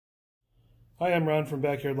Hi, I'm Ron from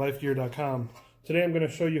BackyardLifeGear.com. Today I'm going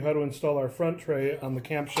to show you how to install our front tray on the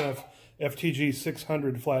Camp Chef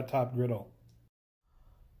FTG600 flat top griddle.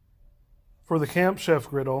 For the Camp Chef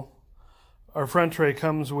griddle, our front tray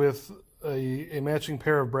comes with a matching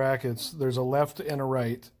pair of brackets. There's a left and a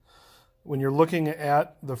right. When you're looking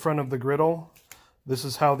at the front of the griddle, this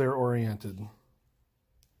is how they're oriented.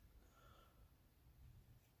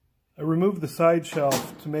 I removed the side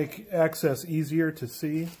shelf to make access easier to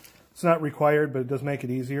see. It's not required, but it does make it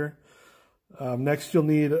easier. Next, you'll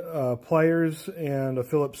need pliers and a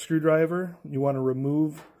Phillips screwdriver. You want to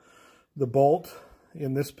remove the bolt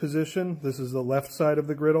in this position. This is the left side of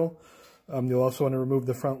the griddle. You'll also want to remove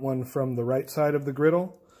the front one from the right side of the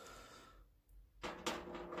griddle.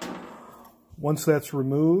 Once that's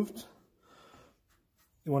removed,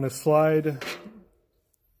 you want to slide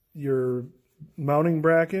your mounting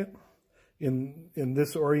bracket in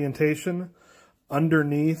this orientation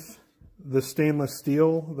underneath the stainless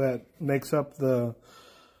steel that makes up the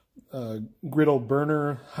griddle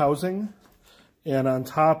burner housing, and on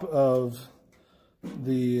top of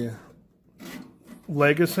the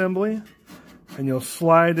leg assembly, and you'll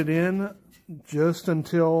slide it in just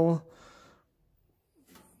until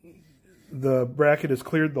the bracket has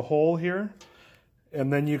cleared the hole here,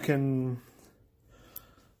 and then you can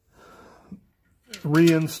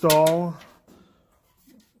reinstall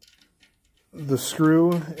the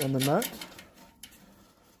screw and the nut.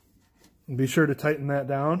 And be sure to tighten that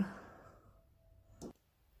down.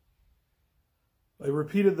 I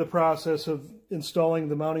repeated the process of installing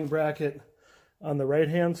the mounting bracket on the right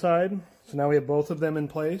hand side. So now we have both of them in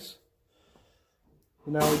place.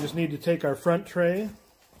 Now we just need to take our front tray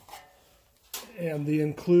and the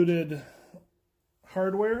included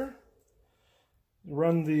hardware,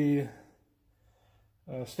 run the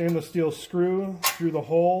stainless steel screw through the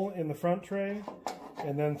hole in the front tray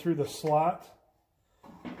and then through the slot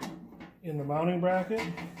in the mounting bracket.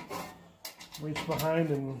 Reach behind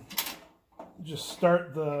and just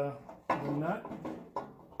start the nut.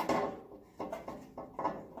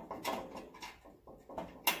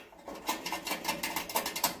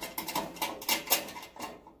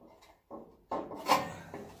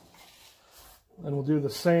 And we'll do the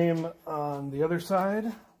same on the other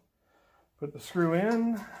side. Put the screw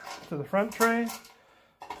in to the front tray,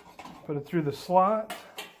 put it through the slot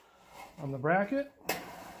on the bracket.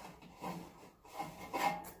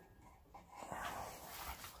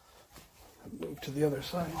 Move to the other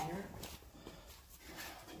side here.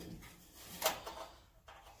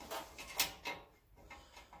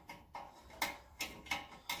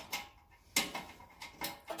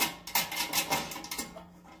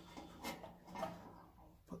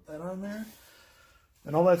 Put that on there.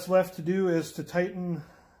 And all that's left to do is to tighten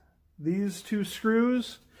these two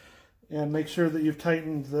screws and make sure that you've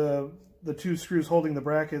tightened the two screws holding the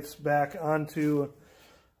brackets back onto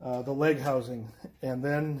the leg housing, and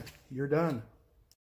then you're done.